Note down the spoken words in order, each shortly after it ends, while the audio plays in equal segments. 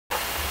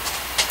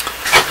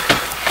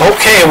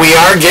Okay, we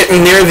are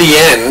getting near the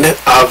end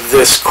of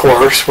this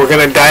course. We're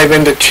going to dive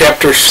into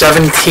chapter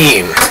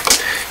 17.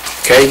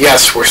 Okay,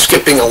 yes, we're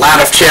skipping a lot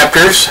of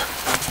chapters,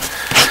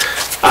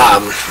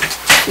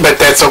 but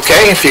that's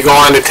okay. If you go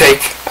on to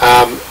take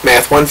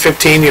Math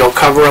 115, you'll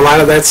cover a lot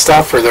of that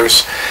stuff, or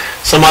there's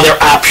some other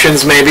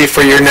options maybe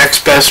for your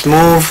next best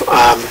move.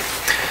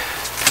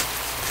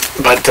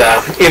 But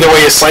either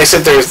way you slice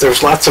it,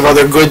 there's lots of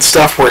other good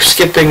stuff we're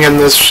skipping in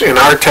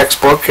our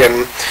textbook,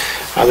 and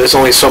there's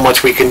only so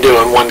much we can do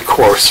in one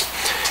course.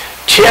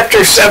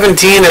 Chapter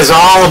 17 is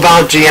all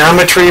about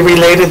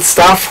geometry-related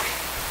stuff.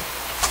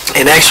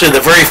 And actually,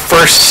 the very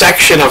first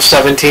section of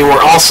 17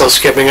 we're also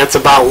skipping. It's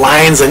about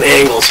lines and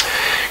angles.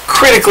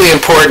 Critically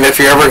important if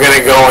you're ever going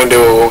to go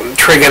into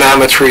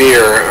trigonometry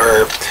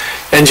or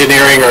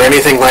engineering or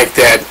anything like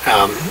that.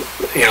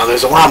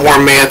 There's a lot more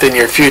math in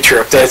your future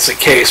if that's the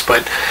case,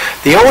 but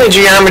the only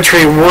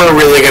geometry we're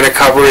really going to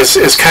cover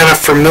is kind of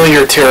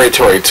familiar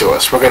territory to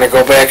us. We're going to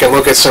go back and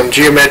look at some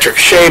geometric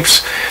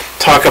shapes,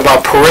 talk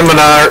about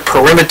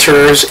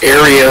perimeters,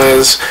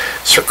 areas,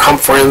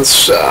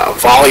 circumference,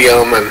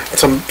 volume, and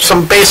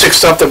some basic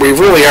stuff that we've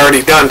really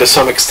already done to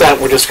some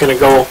extent. We're just going to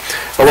go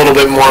a little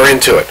bit more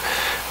into it.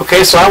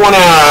 Okay, so I want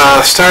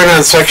to start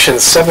on section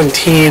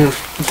 17-2,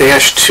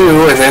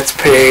 and that's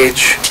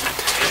page...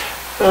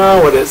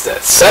 what is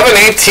that?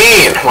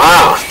 718.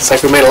 Wow, it's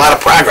like we made a lot of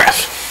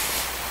progress.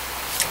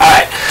 All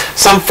right,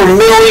 some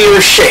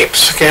familiar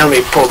shapes. Okay, let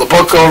me pull the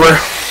book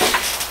over.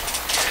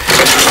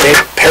 Okay,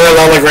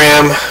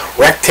 parallelogram,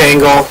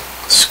 rectangle,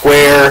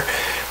 square,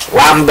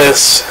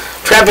 rhombus,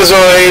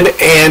 trapezoid,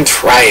 and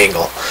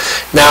triangle.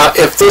 Now,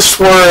 if this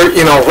were,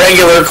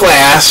 regular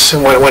class,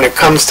 when it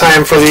comes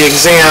time for the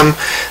exam,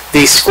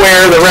 the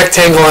square, the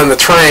rectangle, and the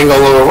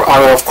triangle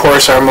are of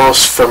course, our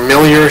most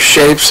familiar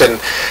shapes, and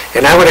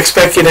I would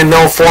expect you to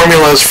know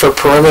formulas for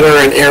perimeter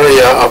and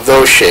area of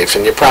those shapes,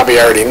 and you probably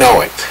already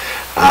know it.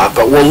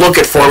 But we'll look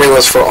at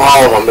formulas for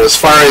all of them. But as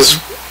far as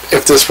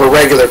if this were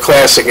regular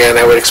class again,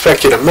 I would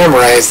expect you to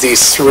memorize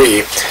these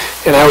three,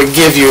 and I would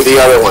give you the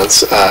other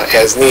ones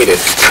as needed.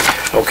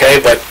 Okay,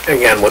 but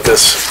again, with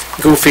this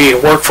goofy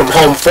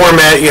work-from-home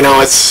format,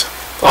 it's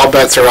all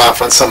bets are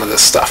off on some of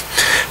this stuff.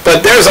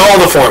 But there's all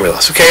the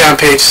formulas. Okay, on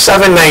page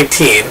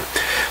 719,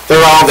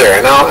 they're all there,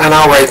 and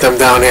I'll write them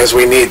down as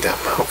we need them.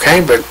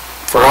 Okay, but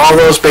for all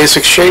those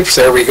basic shapes,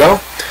 there we go.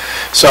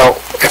 So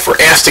if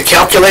we're asked to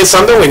calculate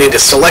something, we need to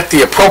select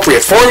the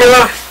appropriate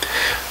formula,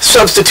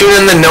 substitute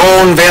in the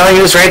known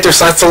values, right?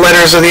 There's lots of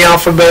letters of the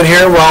alphabet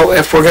here. Well,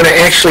 if we're going to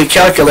actually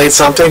calculate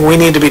something, we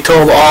need to be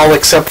told all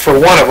except for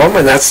one of them,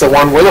 and that's the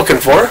one we're looking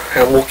for,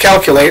 and we'll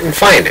calculate and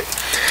find it.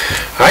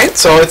 All right,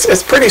 so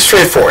it's pretty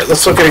straightforward.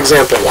 Let's look at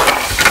example 1.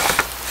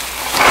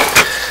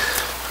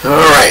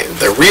 All right,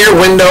 the rear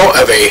window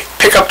of a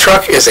pickup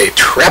truck is a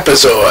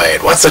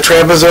trapezoid. What's a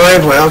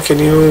trapezoid? Well,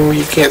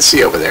 you can't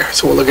see over there,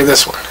 so we'll look at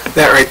this one.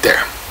 That right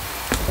there.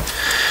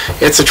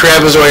 It's a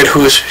trapezoid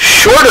whose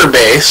shorter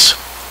base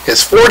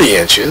is 40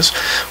 inches,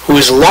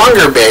 whose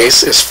longer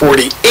base is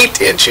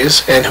 48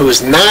 inches, and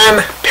whose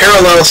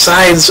non-parallel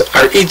sides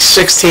are each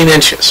 16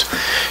 inches.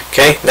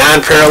 Okay,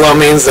 non-parallel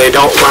means they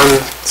don't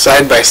run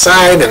side by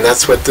side, and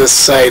that's what this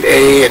side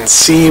A and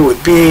C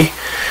would be.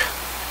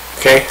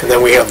 Okay, and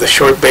then we have the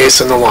short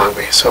base and the long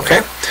base.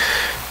 Okay,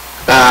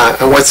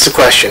 and what's the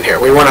question here?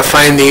 We want to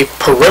find the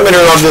perimeter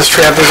of this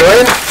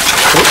trapezoid.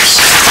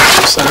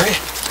 Oops, sorry.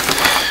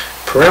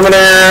 Perimeter,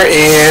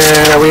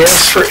 and are we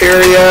asked for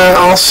area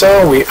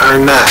also? We are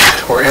not.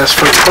 We're asked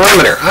for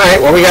perimeter. All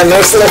right, well, we got a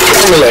nice little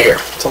formula here.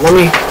 So let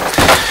me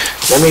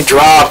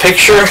draw a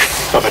picture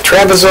of a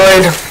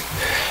trapezoid.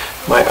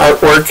 My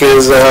artwork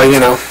is,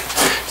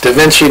 Da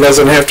Vinci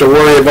doesn't have to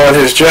worry about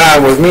his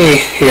job with me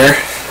here.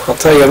 I'll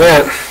tell you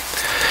that.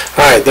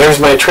 All right, there's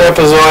my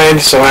trapezoid.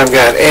 So I've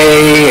got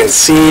A and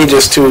C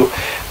just to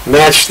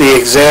match the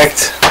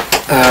exact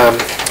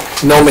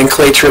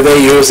nomenclature they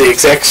use, the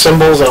exact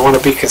symbols. I want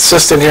to be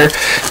consistent here.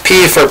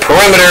 P for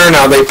perimeter.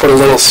 Now they put a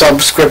little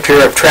subscript here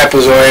of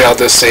trapezoid. I'll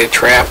just say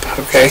trap.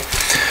 Okay.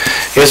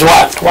 Is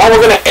what? Well, we're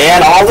going to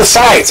add all the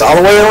sides all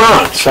the way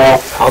around. So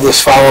I'll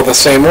just follow the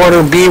same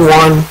order.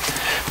 B1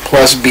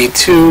 plus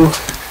B2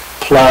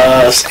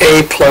 plus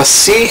A plus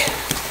C.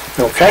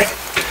 Okay.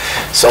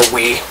 So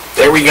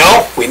there we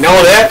go. We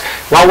know that.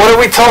 Well, what are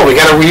we told? We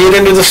got to read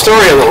into the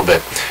story a little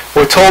bit.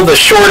 We're told the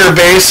shorter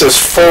base is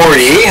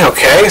 40,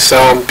 okay, so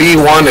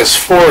B1 is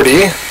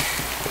 40.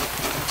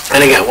 And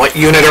again, what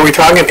unit are we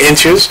talking?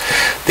 Inches.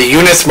 The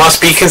units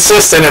must be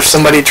consistent. If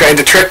somebody tried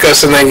to trick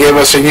us and then give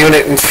us a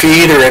unit in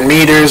feet or in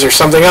meters or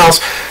something else,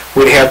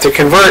 we'd have to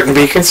convert and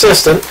be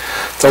consistent.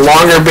 The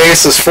longer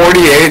base is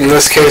 48. In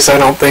this case, I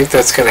don't think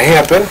that's going to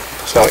happen.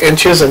 So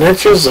inches and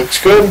inches looks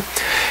good.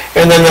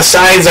 And then the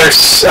sides are,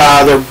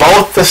 they're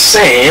both the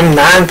same.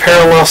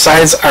 Non-parallel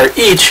sides are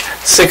each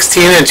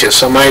 16 inches.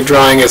 So my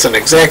drawing isn't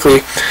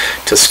exactly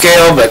to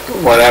scale, but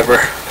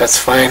whatever, that's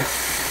fine.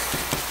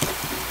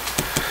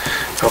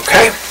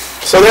 Okay,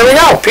 so there we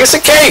go, piece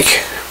of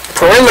cake.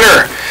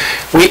 Perimeter.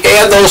 We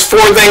add those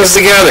four things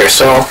together.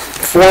 So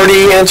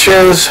 40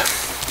 inches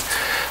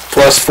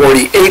plus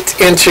 48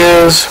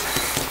 inches,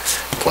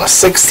 plus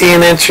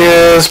 16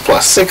 inches,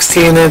 plus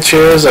 16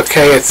 inches.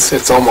 Okay,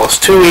 it's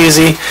almost too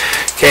easy.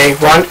 Okay,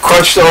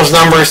 crunch those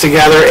numbers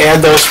together,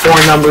 add those four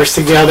numbers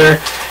together,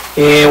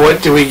 and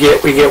what do we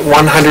get? We get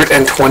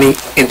 120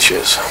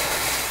 inches.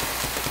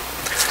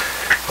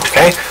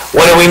 Okay,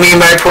 what do we mean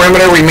by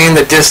perimeter? We mean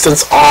the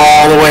distance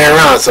all the way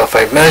around. So if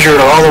I measure it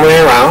all the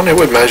way around, it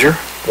would measure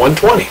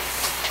 120.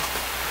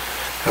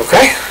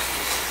 Okay,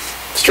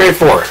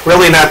 straightforward.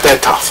 Really not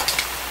that tough.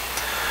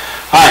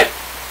 All right.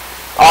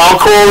 All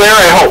cool there,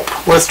 I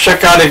hope. Let's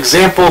check out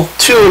example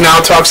 2. Now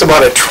it talks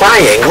about a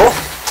triangle.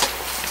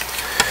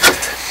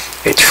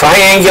 A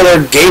triangular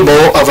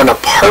gable of an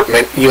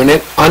apartment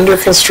unit under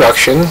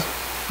construction.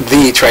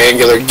 The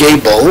triangular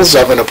gables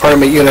of an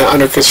apartment unit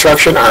under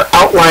construction are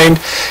outlined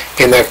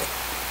in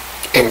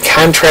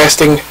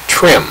contrasting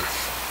trim.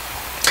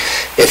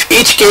 If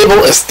each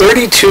gable is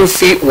 32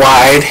 feet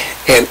wide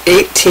and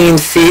 18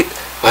 feet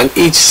on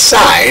each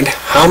side,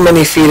 how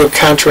many feet of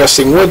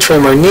contrasting wood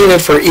trim are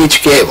needed for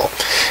each gable?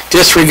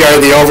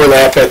 Disregard the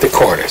overlap at the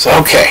corners.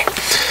 Okay,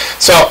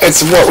 so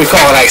it's what we call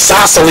an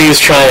isosceles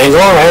triangle,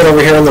 right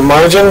over here on the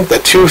margin. The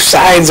two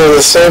sides are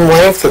the same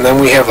length, and then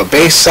we have a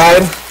base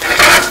side.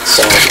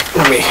 So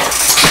let me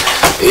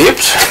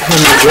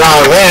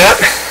draw that.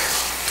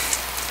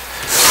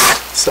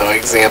 So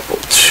example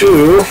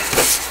 2,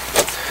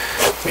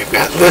 we've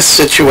got this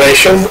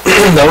situation.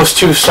 Those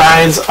two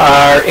sides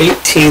are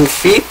 18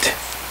 feet.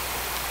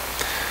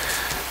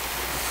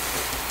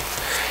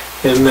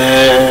 And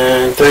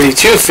then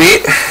 32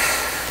 feet.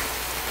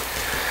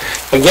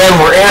 Again,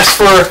 we're asked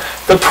for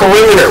the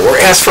perimeter. We're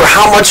asked for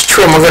how much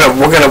trim.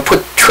 We're gonna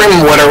put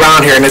trim wood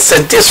around here, and it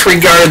said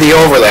disregard the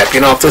overlap.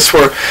 You know, if this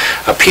were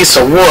a piece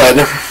of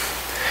wood,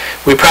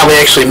 we probably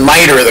actually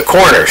miter the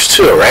corners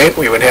too, right?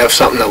 We would have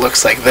something that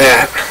looks like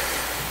that.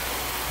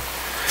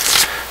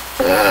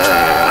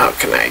 How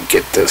can I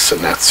get this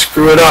and not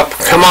screw it up?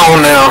 Come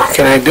on now.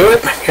 Can I do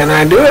it? Can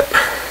I do it?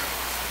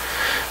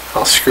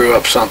 I'll screw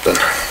up something.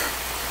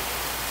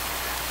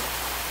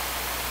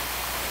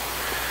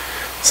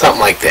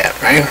 Something like that,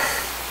 right?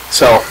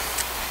 So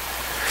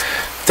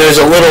there's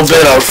a little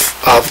bit of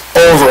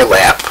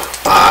overlap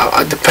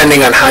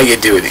depending on how you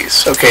do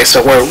these. Okay,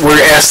 so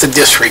we're asked to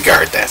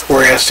disregard that.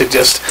 We're asked to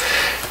just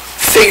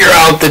figure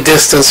out the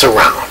distance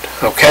around.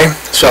 Okay,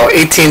 so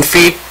 18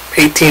 feet,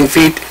 18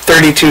 feet,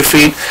 32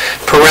 feet.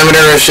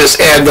 Perimeter is just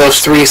add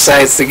those three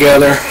sides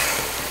together.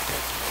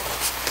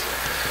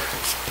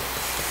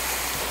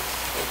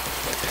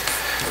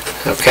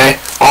 Okay,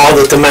 all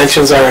the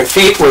dimensions are in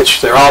feet, which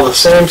they're all the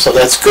same, so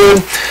that's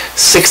good.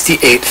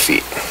 68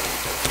 feet.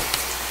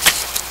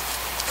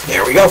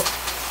 There we go.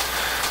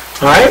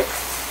 All right.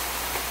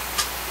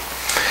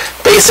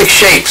 Basic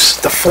shapes.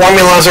 The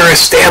formulas are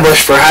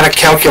established for how to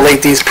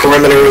calculate these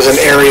perimeters and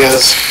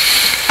areas.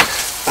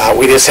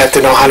 We just have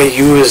to know how to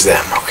use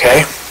them,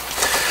 okay?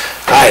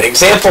 All right,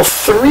 example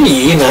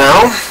 3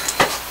 now.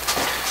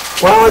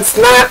 Well, it's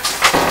not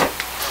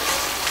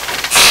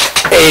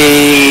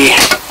a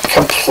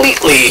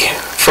completely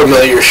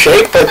familiar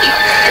shape, but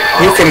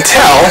you can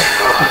tell,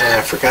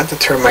 I forgot to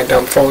turn my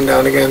dumb phone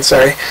down again,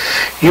 sorry.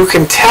 You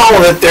can tell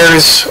that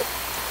there's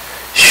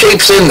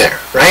shapes in there,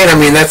 right? I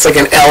mean, that's like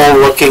an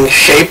L-looking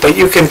shape, but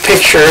you can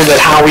picture that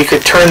how we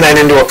could turn that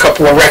into a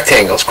couple of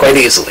rectangles quite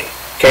easily.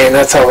 Okay, and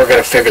that's how we're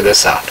going to figure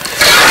this out.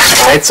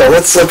 All right, so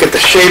let's look at the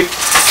shape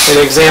in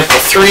example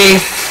 3.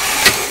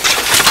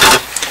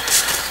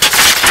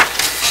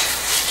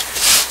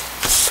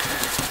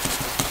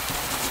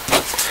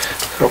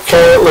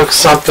 Okay, it looks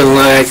something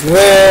like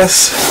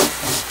this.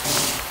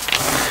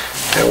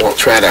 I won't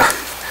try to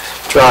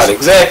draw it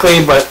exactly,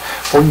 but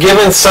we're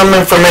given some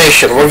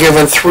information. We're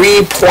given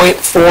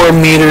 3.4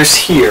 meters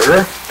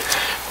here.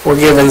 We're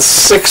given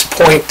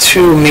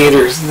 6.2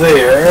 meters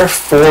there,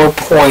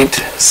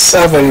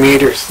 4.7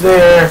 meters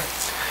there,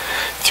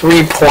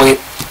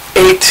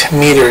 3.8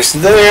 meters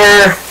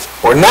there.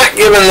 We're not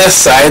given this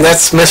side.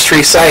 That's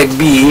mystery side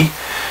B.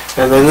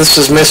 And then this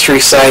is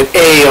mystery side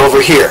A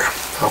over here.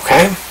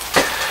 Okay?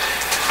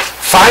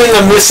 Find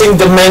the missing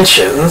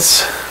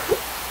dimensions.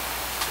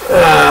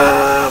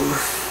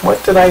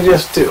 What did I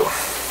just do?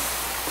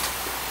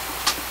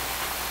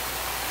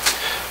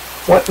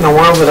 What in the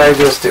world did I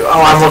just do?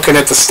 Oh, I'm looking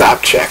at the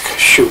stop check.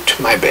 Shoot,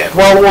 my bad.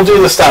 Well, we'll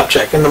do the stop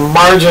check in the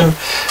margin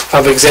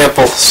of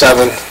example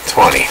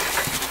 720.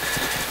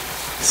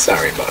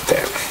 Sorry about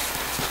that.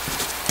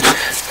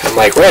 I'm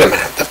like, wait a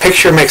minute. The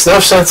picture makes no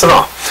sense at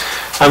all.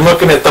 I'm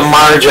looking at the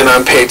margin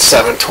on page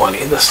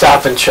 720, the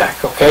stop and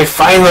check, okay?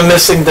 Find the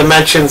missing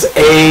dimensions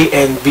A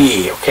and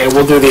B, okay?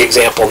 We'll do the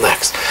example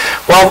next.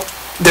 Well,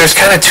 there's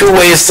kind of two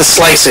ways to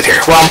slice it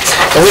here. Well,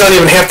 and we don't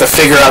even have to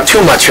figure out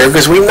too much here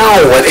because we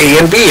know what A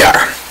and B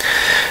are.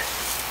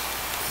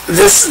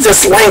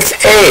 This length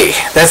A,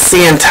 that's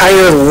the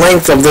entire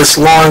length of this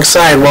long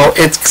side. Well,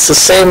 it's the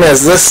same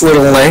as this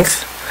little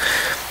length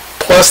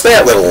plus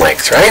that little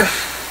length, right?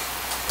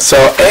 So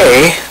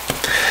A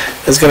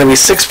is going to be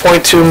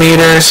 6.2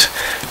 meters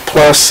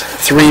plus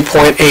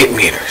 3.8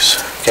 meters.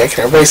 Okay,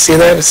 can everybody see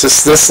that? It's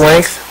just this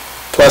length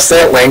plus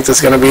that length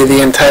is going to be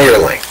the entire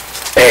length,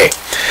 A.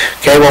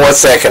 Okay, well,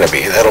 what's that going to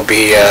be? That'll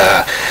be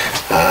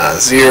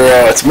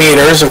 0, it's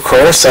meters, of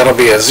course. That'll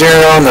be a 0,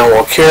 and then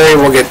we'll carry,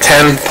 we'll get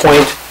 10.0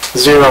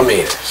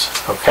 meters,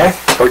 okay?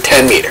 Or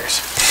 10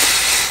 meters.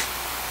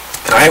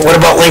 All right, what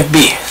about length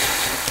B?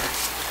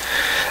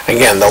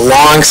 Again, the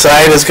long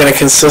side is going to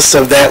consist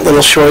of that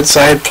little short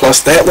side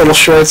plus that little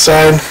short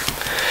side.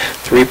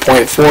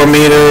 3.4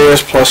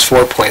 meters plus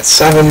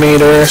 4.7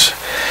 meters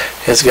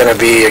is going to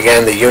be,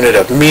 again, the unit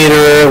of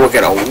meter. We'll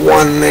get a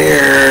 1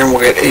 there, and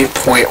we'll get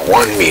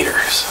 8.1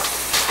 meters.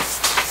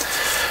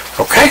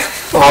 Okay,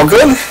 all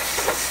good?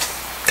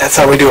 That's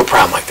how we do a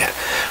problem like that.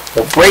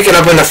 We'll break it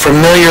up into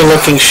familiar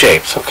looking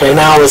shapes. Okay,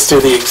 now let's do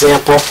the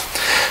example.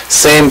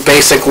 Same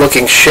basic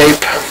looking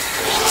shape,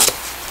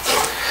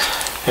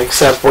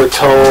 except we're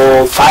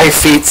told 5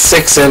 feet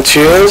 6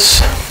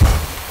 inches.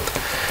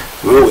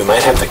 Ooh, we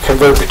might have to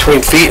convert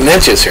between feet and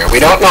inches here. We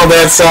don't know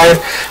that side.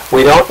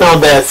 We don't know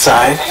that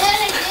side.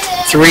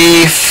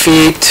 3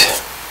 feet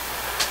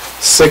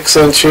 6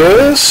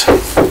 inches.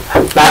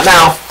 Not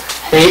now.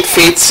 8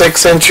 feet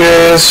 6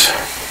 inches.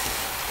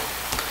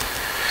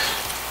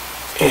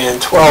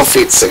 And 12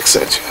 feet 6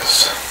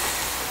 inches.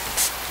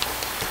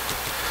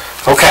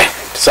 Okay,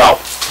 so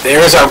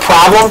there's our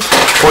problem.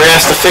 We're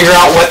asked to figure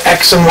out what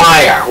X and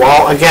Y are.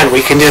 Well, again,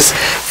 we can just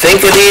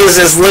think of these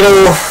as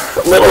little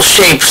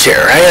shapes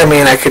here, right? I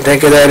mean, I could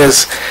think of that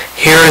as,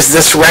 here is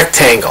this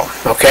rectangle,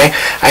 okay?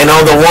 I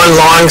know the one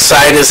long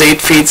side is 8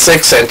 feet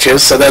 6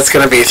 inches, so that's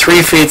going to be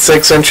 3 feet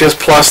 6 inches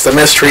plus the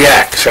mystery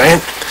X,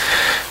 right?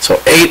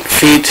 So 8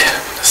 feet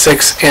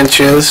 6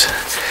 inches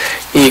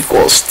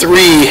equals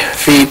 3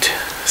 feet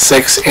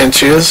 6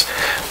 inches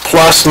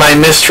plus my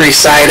mystery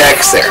side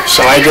X there.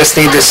 So I just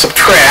need to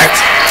subtract.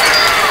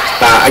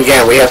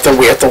 Again, we have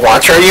to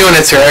watch our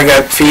units here. I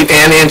got feet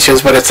and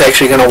inches, but it's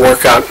actually going to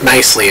work out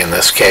nicely in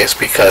this case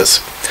because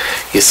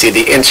you see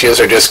the inches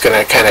are just going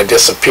to kind of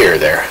disappear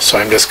there. So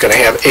I'm just going to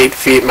have 8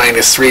 feet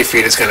minus 3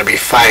 feet is going to be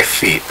 5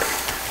 feet.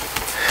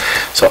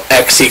 So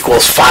X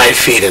equals 5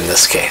 feet in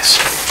this case.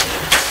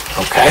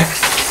 Okay?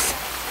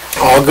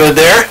 All good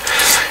there?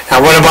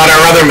 Now what about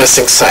our other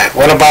missing side?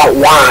 What about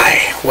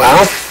Y?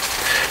 Well,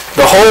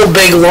 the whole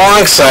big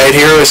long side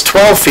here is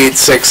 12 feet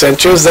 6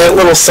 inches. That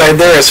little side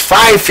there is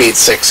 5 feet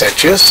 6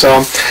 inches.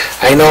 So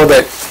I know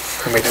that,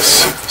 let me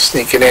just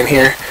sneak it in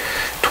here.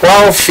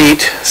 12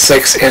 feet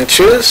 6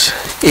 inches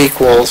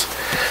equals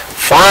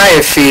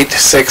 5 feet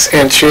 6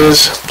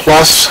 inches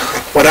plus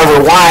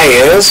whatever Y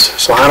is.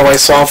 So how do I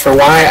solve for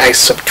Y? I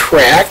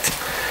subtract.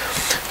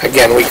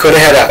 Again, we could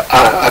have had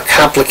a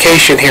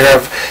complication here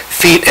of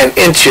feet and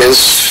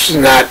inches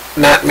not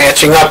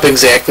matching up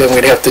exactly, and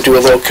we'd have to do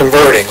a little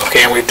converting,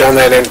 okay? And we've done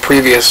that in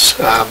previous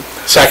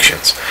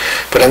sections.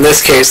 But in this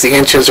case, the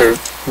inches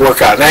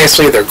work out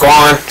nicely. They're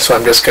gone, so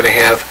I'm just going to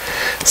have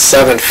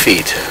 7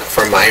 feet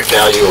for my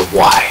value of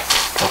Y,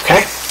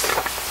 okay?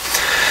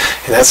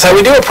 And that's how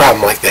we do a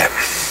problem like that.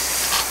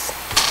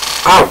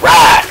 All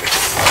right.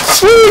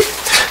 Sweet.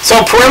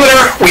 So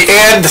perimeter, we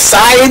add the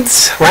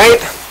sides,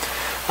 right?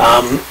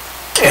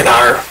 In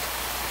our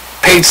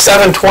page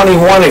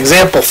 721,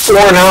 example 4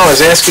 now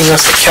is asking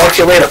us to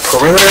calculate a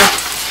perimeter.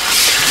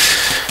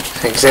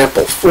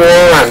 Example 4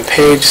 on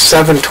page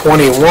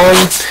 721.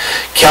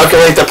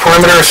 Calculate the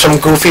perimeter of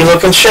some goofy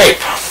looking shape.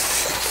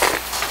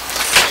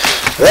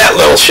 That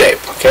little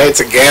shape, okay? It's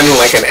again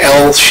like an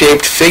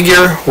L-shaped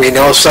figure. We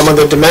know some of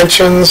the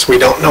dimensions. We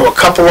don't know a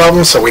couple of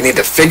them, so we need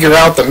to figure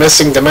out the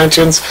missing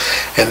dimensions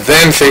and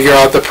then figure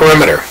out the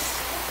perimeter.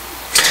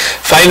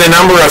 Find the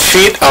number of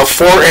feet of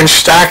 4-inch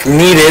stock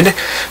needed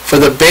for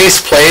the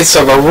base plates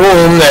of a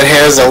room that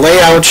has a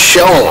layout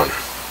shown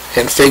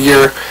in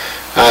figure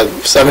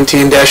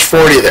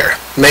 17-40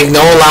 there. Make no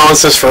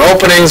allowances for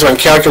openings when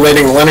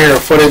calculating linear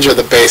footage of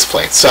the base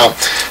plate. So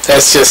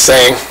that's just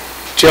saying,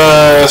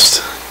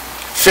 just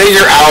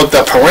figure out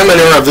the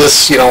perimeter of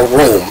this,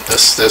 room,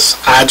 this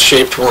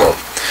odd-shaped room.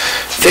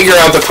 Figure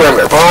out the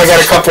perimeter. Well, I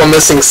got a couple of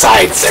missing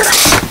sides there.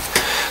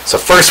 So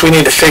first we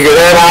need to figure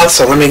that out,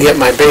 so let me get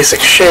my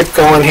basic shape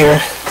going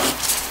here.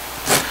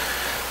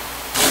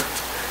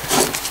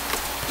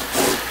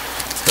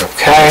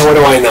 Okay, what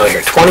do I know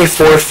here?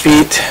 24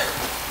 feet.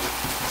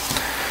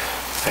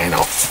 I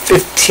know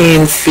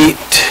 15 feet.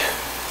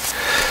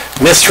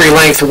 Mystery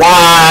length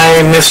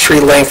Y, mystery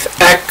length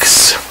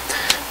X.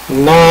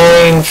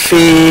 9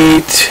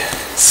 feet,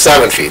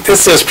 7 feet.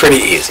 This is pretty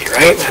easy,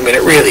 right? I mean,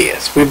 it really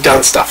is. We've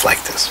done stuff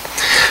like this.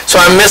 So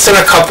I'm missing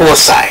a couple of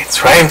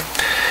sides, right?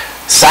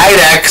 Side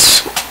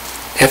X,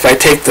 if I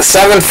take the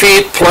 7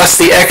 feet plus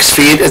the X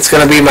feet, it's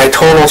going to be my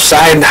total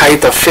side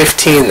height of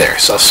 15 there.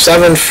 So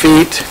 7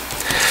 feet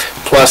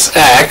plus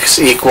X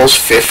equals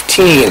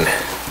 15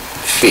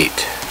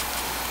 feet.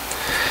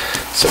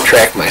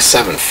 Subtract my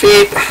 7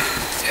 feet,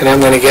 and I'm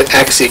going to get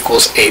X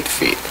equals 8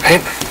 feet,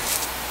 right?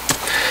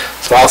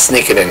 So I'll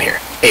sneak it in here,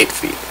 8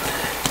 feet.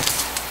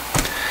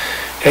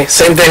 Okay,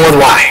 same thing with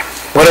Y.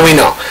 What do we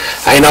know?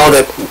 I know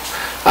that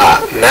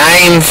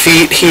 9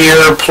 feet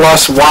here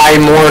plus Y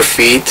more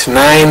feet.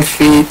 9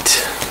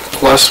 feet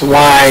plus plus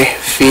y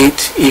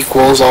feet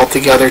equals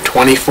altogether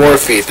 24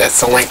 feet.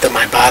 That's the length of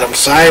my bottom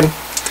side.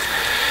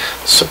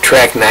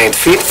 Subtract 9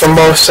 feet from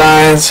both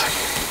sides.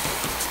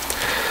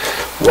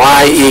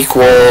 Y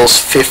equals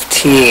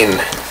 15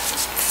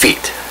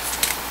 feet.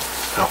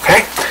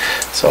 Okay?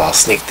 So I'll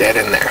sneak that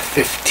in there,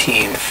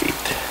 15 feet.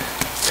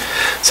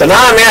 So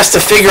now I'm asked to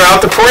figure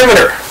out the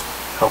perimeter.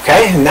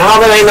 Okay? Now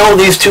that I know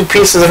these two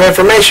pieces of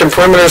information,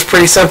 perimeter is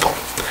pretty simple.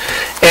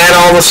 Add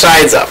all the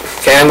sides up.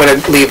 Okay, I'm going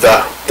to leave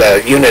the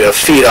unit of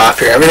feet off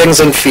here. Everything's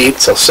in feet,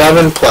 so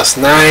 7 plus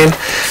 9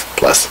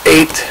 plus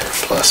 8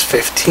 plus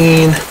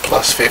 15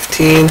 plus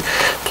 15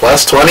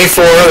 plus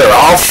 24. They're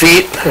all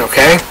feet,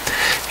 okay?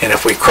 And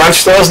if we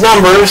crunch those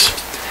numbers,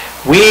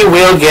 we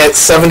will get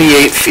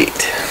 78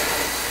 feet.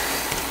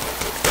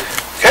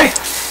 Okay,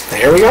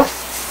 there we go.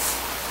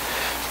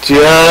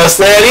 Just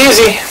that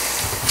easy.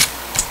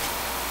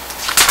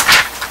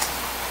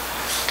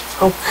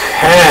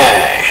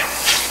 Okay.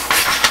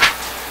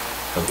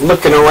 I'm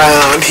looking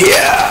around here.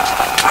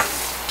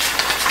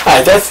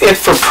 Alright, that's it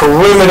for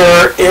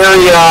perimeter.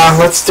 Area.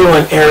 Let's do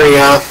an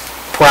area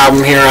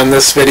problem here on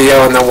this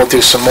video, and then we'll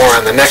do some more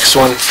on the next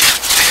one.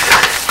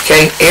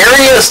 Okay,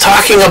 area is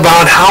talking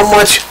about how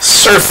much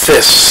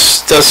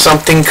surface does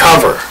something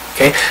cover.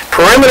 Okay,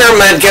 perimeter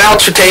meant get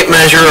out your tape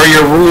measure or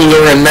your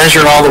ruler and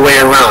measure all the way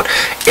around.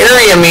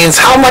 Area means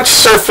how much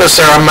surface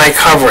am I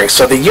covering.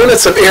 So the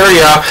units of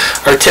area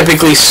are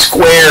typically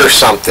square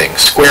something.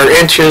 Square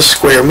inches,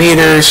 square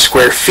meters,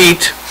 square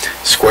feet,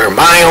 square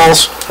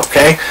miles.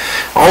 Okay,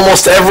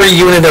 almost every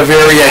unit of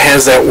area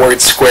has that word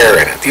square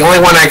in it. The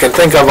only one I can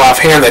think of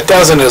offhand that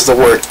doesn't is the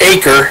word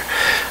acre.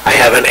 I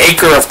have an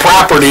acre of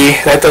property.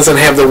 That doesn't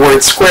have the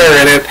word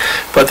square in it,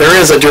 but there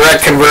is a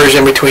direct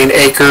conversion between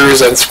acres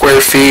and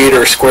square feet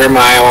or square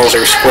miles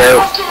or square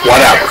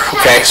whatever.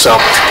 Okay, so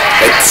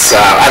it's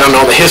I don't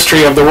know the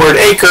history of the word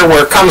acre,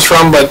 where it comes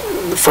from, but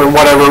for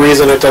whatever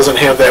reason it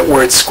doesn't have that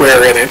word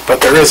square in it,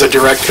 but there is a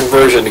direct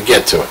conversion to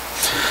get to it.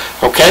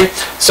 Okay,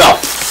 so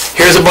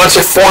here's a bunch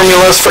of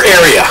formulas for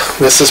area.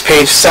 This is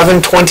page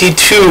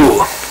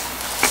 722.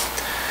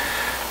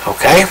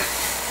 Okay.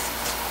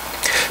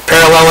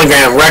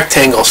 Parallelogram,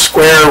 rectangle,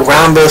 square,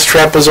 rhombus,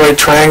 trapezoid,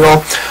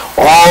 triangle,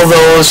 all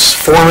those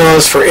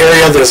formulas for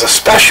area. There's a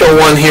special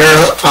one here.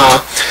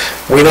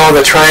 We know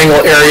the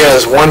triangle area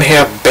is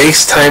 1/2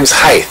 base times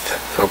height.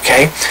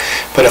 Okay?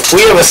 But if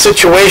we have a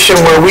situation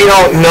where we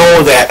don't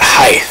know that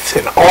height,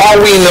 and all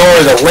we know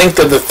are the length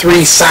of the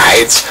three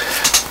sides,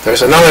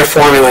 there's another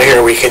formula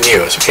here we can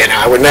use. Okay,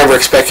 now I would never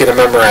expect you to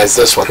memorize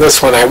this one. This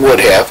one I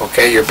would have.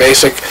 Okay, your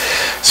basic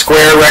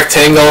square,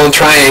 rectangle, and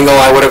triangle,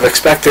 I would have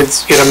expected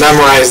you to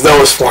memorize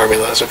those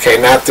formulas. Okay,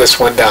 not this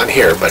one down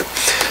here, but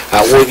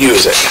we'll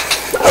use it.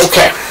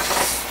 Okay,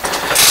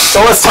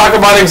 so let's talk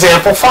about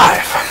example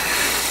 5.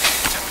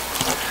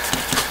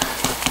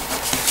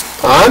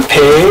 On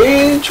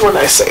page, what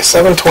did I say,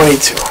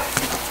 722.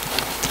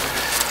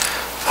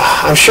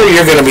 I'm sure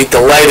you're going to be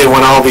delighted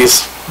when all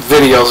these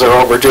videos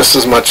are over just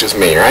as much as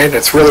me, right?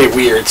 It's really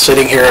weird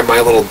sitting here at my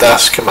little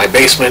desk in my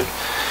basement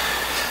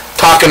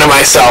talking to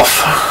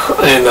myself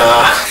and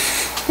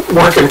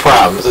working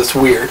problems. It's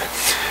weird.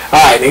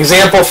 Alright,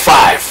 example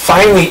 5.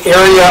 Find the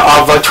area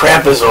of a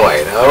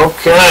trapezoid.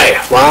 Okay,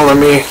 well, let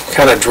me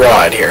kind of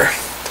draw it here.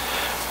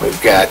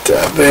 We've got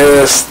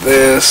this.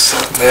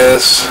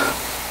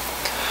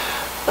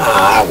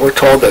 We're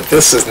told that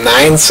this is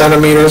 9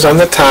 centimeters on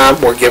the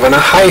top. We're given a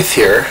height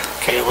here.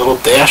 Okay, a little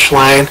dash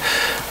line.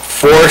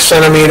 4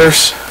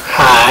 centimeters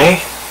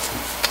high,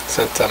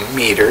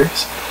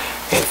 centimeters,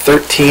 and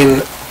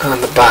 13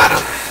 on the bottom.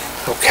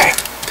 Okay,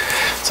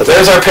 so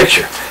there's our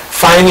picture.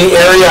 Find the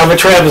area of a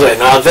trapezoid.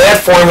 Now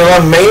that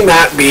formula may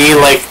not be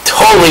like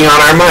totally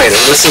on our mind,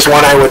 and this is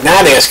one I would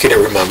not ask you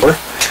to remember.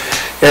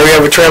 Area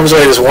of a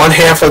trapezoid is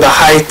 1/2 of the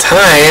height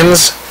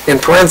times, in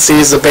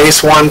parentheses, the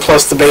base 1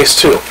 plus the base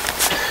 2.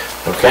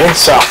 Okay,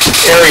 so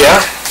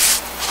area,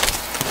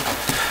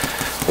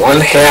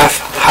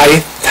 1/2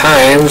 height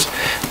times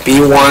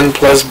B1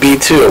 plus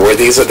B2, where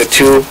these are the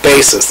two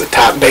bases, the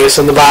top base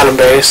and the bottom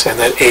base, and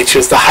then H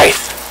is the height.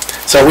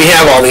 So we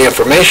have all the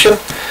information.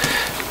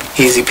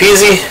 Easy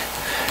peasy.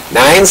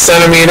 9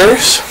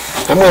 centimeters.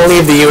 I'm going to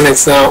leave the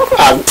units now.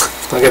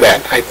 Look at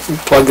that. I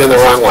plugged in the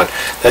wrong one.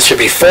 That should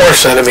be 4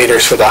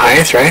 centimeters for the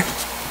height, right?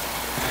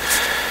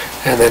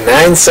 And then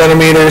 9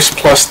 centimeters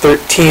plus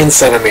 13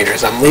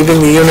 centimeters. I'm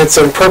leaving the units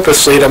in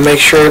purposely to make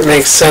sure it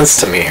makes sense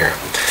to me here.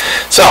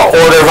 So,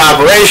 order of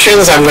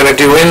operations, I'm going to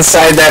do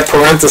inside that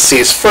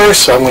parentheses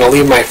first, so I'm going to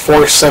leave my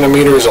 4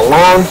 centimeters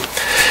alone.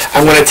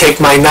 I'm going to take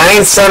my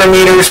 9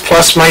 centimeters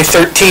plus my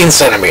 13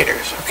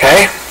 centimeters,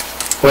 okay?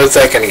 What is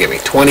that going to give me?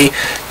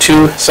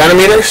 22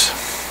 centimeters?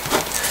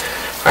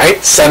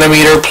 Right?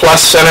 Centimeter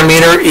plus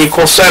centimeter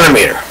equals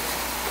centimeter.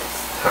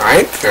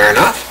 Alright, fair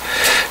enough.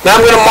 Now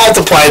I'm going to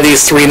multiply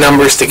these three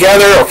numbers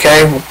together,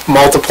 okay?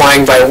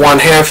 Multiplying by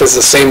 1/2 is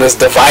the same as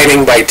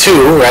dividing by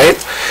 2, right?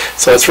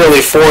 So it's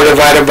really 4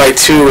 divided by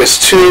 2 is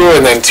 2,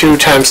 and then 2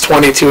 times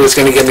 22 is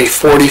going to give me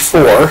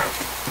 44.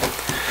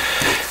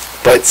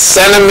 But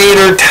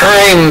centimeter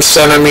times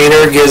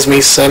centimeter gives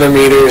me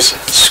centimeters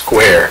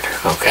squared,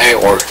 okay,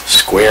 or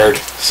squared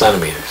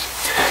centimeters.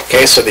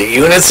 Okay, so the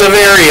units of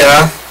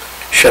area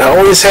should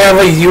always have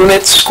a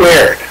unit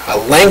squared, a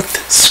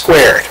length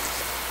squared.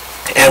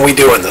 And we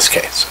do in this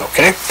case,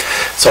 okay?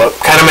 So it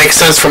kind of makes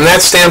sense from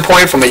that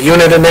standpoint, from a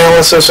unit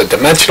analysis, a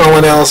dimensional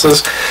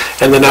analysis,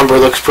 and the number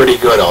looks pretty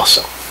good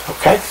also,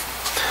 okay?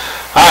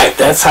 All right,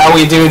 that's how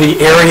we do the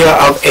area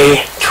of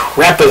a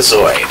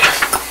trapezoid.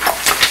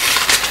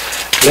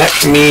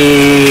 Let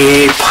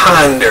me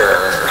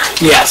ponder.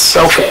 Yes,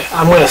 okay.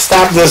 I'm going to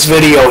stop this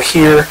video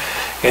here,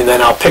 and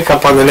then I'll pick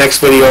up on the next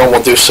video and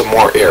we'll do some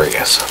more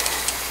areas.